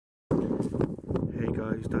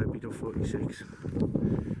guys, Diabeto 46.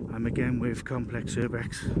 I'm again with Complex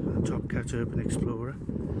Urbex, a Top Cat Urban Explorer,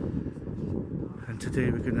 and today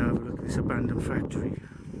we're going to have a look at this abandoned factory.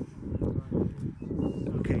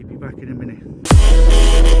 Okay, be back in a minute.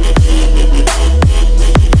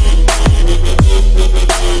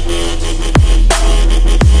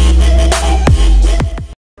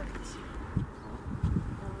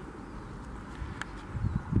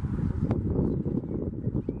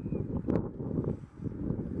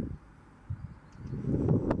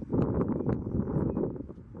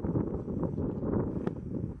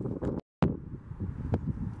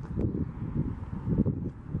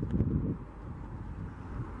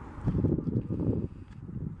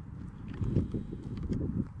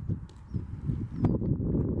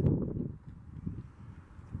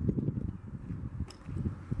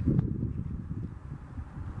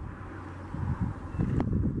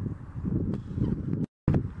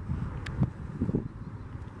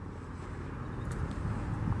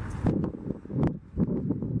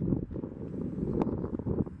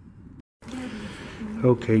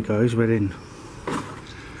 Okay guys, we're in,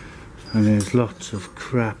 and there's lots of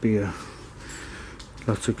crap here.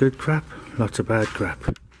 Lots of good crap, lots of bad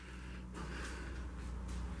crap.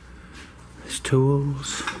 There's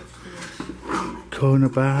tools, corner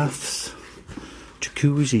baths,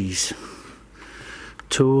 jacuzzis,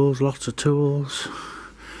 tools, lots of tools,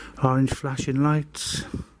 orange flashing lights,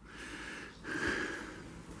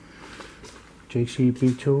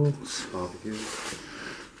 JCB tools,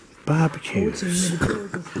 barbecues,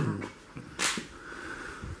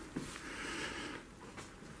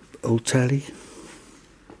 old telly.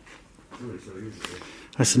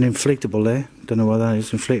 That's an inflatable there. Don't know what that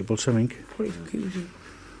is. Inflatable something.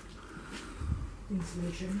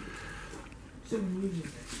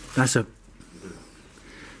 That's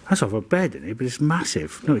off a bed, isn't it? But it's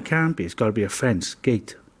massive. No, it can't be. It's got to be a fence,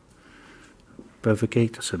 gate, above a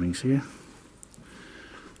gate or something. See ya.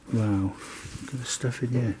 Wow. Look at the stuff in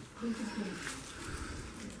here.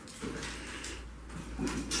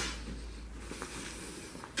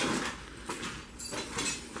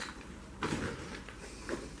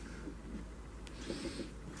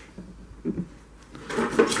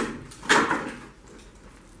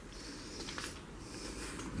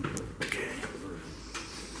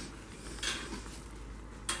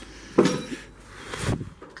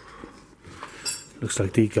 Looks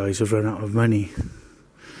like these guys have run out of money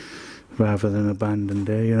rather than abandoned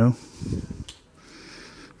there, you know.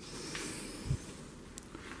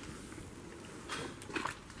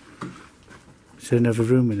 Is there another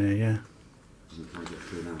room in there? Yeah.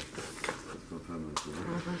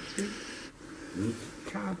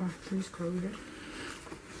 Car batteries, clothing.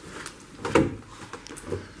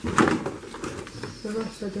 The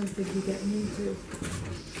rest I don't think you're getting into.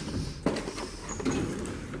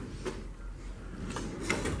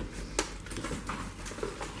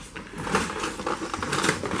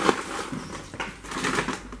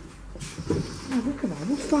 Look at that,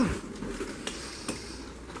 what's that?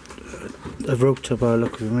 A router by the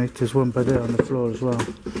look of it, mate. There's one by there on the floor as well.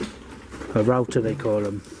 A router they call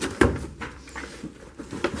them.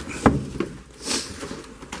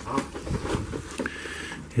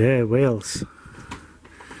 Yeah, Wales.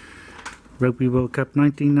 Rugby World Cup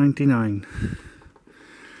 1999.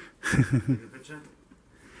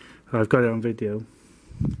 I've got it on video.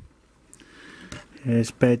 Yeah,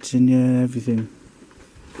 there's beds in here, everything.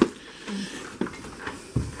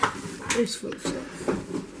 It's full of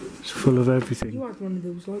stuff. It's full of everything. You had one of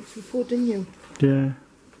those lights before, didn't you? Yeah.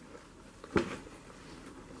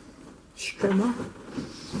 Strimmer.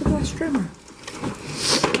 Look at that strimmer.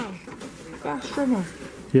 Oh, that strimmer.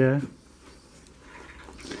 Yeah.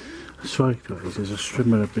 That's right guys, there's a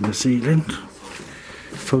strimmer up in the ceiling.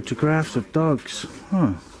 Photographs of dogs.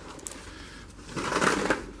 Huh.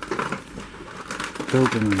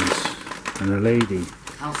 Dobermans. And a lady.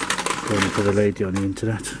 According to the lady on the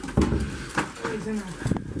internet.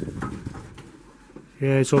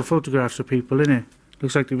 Yeah, it's all photographs of people, isn't it?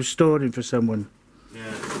 Looks like they were storing for someone.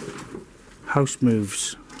 Yeah. House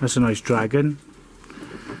moves. That's a nice dragon.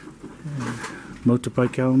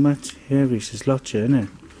 Motorbike helmet. Yeah, Reese, there's lots here, isn't it?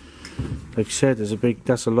 Like I said, there's a big,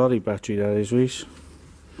 that's a lorry battery that is, Reese.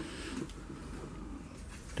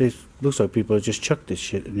 This looks like people have just chucked this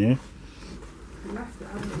shit in here.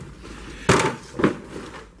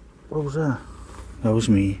 What was that? That was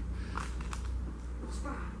me.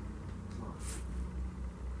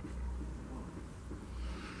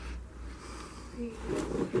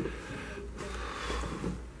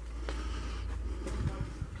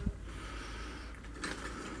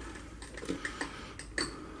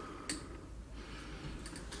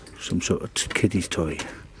 some sort of kiddie's toy.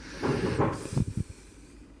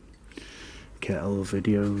 Kettle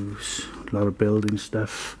videos, a lot of building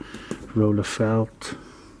stuff, roller felt,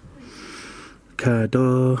 car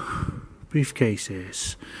door,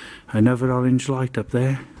 briefcases, another orange light up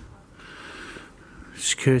there,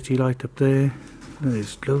 security light up there.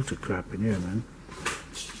 There's loads of crap in here, man.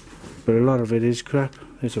 But a lot of it is crap.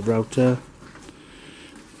 There's a router.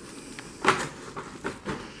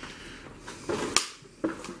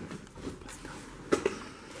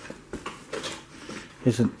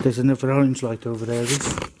 There's another orange light over there,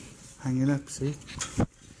 Reese, hanging up, see?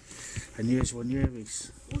 And here's one here,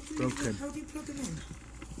 Reese, broken. How do you plug it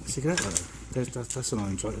in? See that? That's an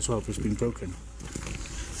orange light as well, but it's been broken.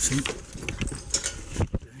 See?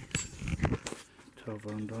 12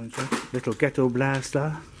 orange light. Little ghetto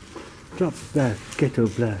blaster. Drop that ghetto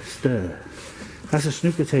blaster. That's a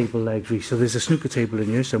snooker table leg, Reese. So there's a snooker table in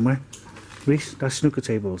here somewhere. Reese, that's snooker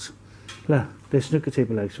tables. Look, there's snooker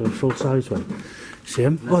table legs for a full size one. See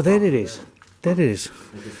them? Oh, there it is. There it is.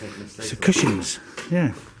 It's the cushions.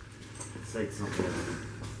 Yeah.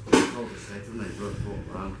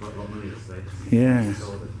 Yeah.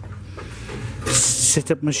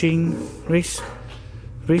 Sit-up machine, Reese.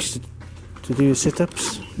 Reese, to do your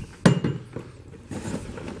sit-ups.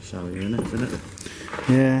 Shower unit, isn't it?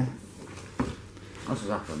 Yeah. That's what's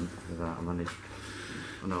happened with that.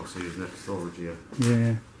 I'm also using it for storage here.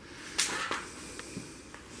 Yeah.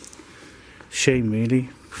 Shame, really.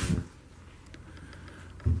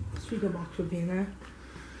 Speaker box would be in there.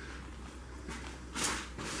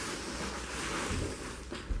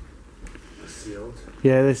 Sealed.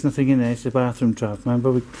 Yeah, there's nothing in there. It's the bathroom trap,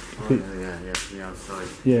 remember? Yeah, from the outside.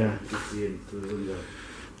 Yeah. You can see in through the window.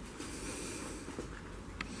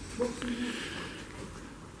 What's in there?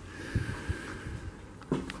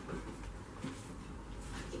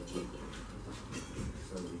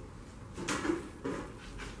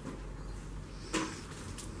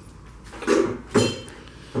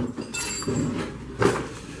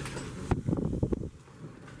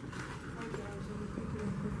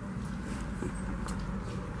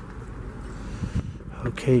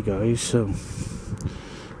 Okay guys, so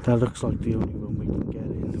that looks like the only one we can get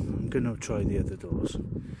in. I'm going to try the other doors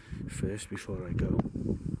first before I go.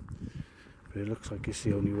 But it looks like it's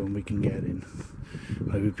the only one we can get in.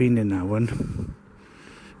 Right, we've been in that one.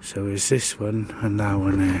 So is this one and that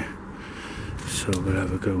one there. So we'll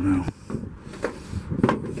have a go now.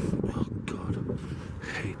 Oh God, I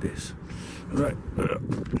hate this. Right.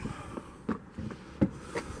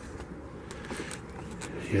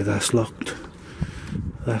 Yeah, that's locked.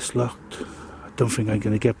 That's locked. I don't think I'm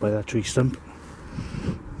going to get by that tree stump.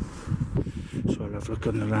 So I'll have a look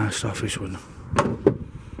on the last office one.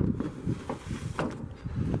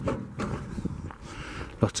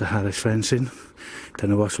 Lots of Harris fencing.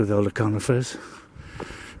 Don't know what's with all the conifers.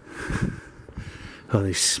 Oh,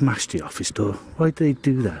 they smashed the office door. Why did they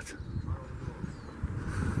do that?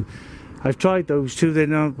 I've tried those two, they're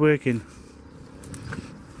not working.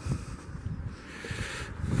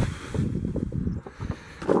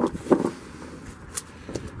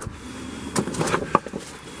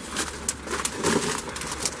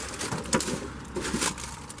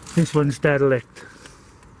 This one's derelict.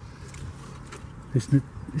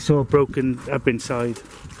 It's all broken up inside.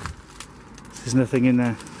 There's nothing in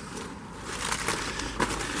there.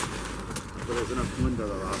 But there's enough window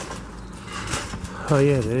around. Oh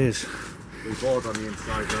yeah, there is. There's board on the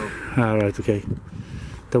inside though. Alright, okay.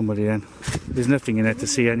 Don't worry then. There's nothing in there to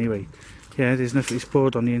see anyway. Yeah, there's nothing. It's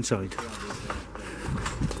board on the inside.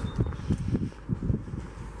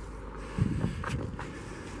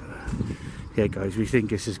 Yeah guys, we think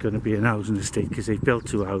this is going to be an housing estate because they built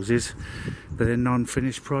two houses, but they're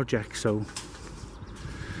non-finished projects, so...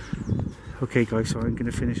 Okay guys, so I'm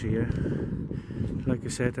going to finish here. Like I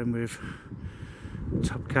said, I'm with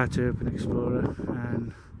Top Cat Urban Explorer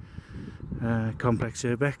and Complex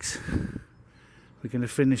Urbex. We're going to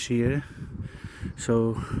finish here,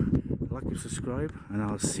 so like and subscribe, and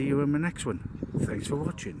I'll see you in my next one. Thanks for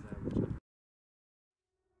watching.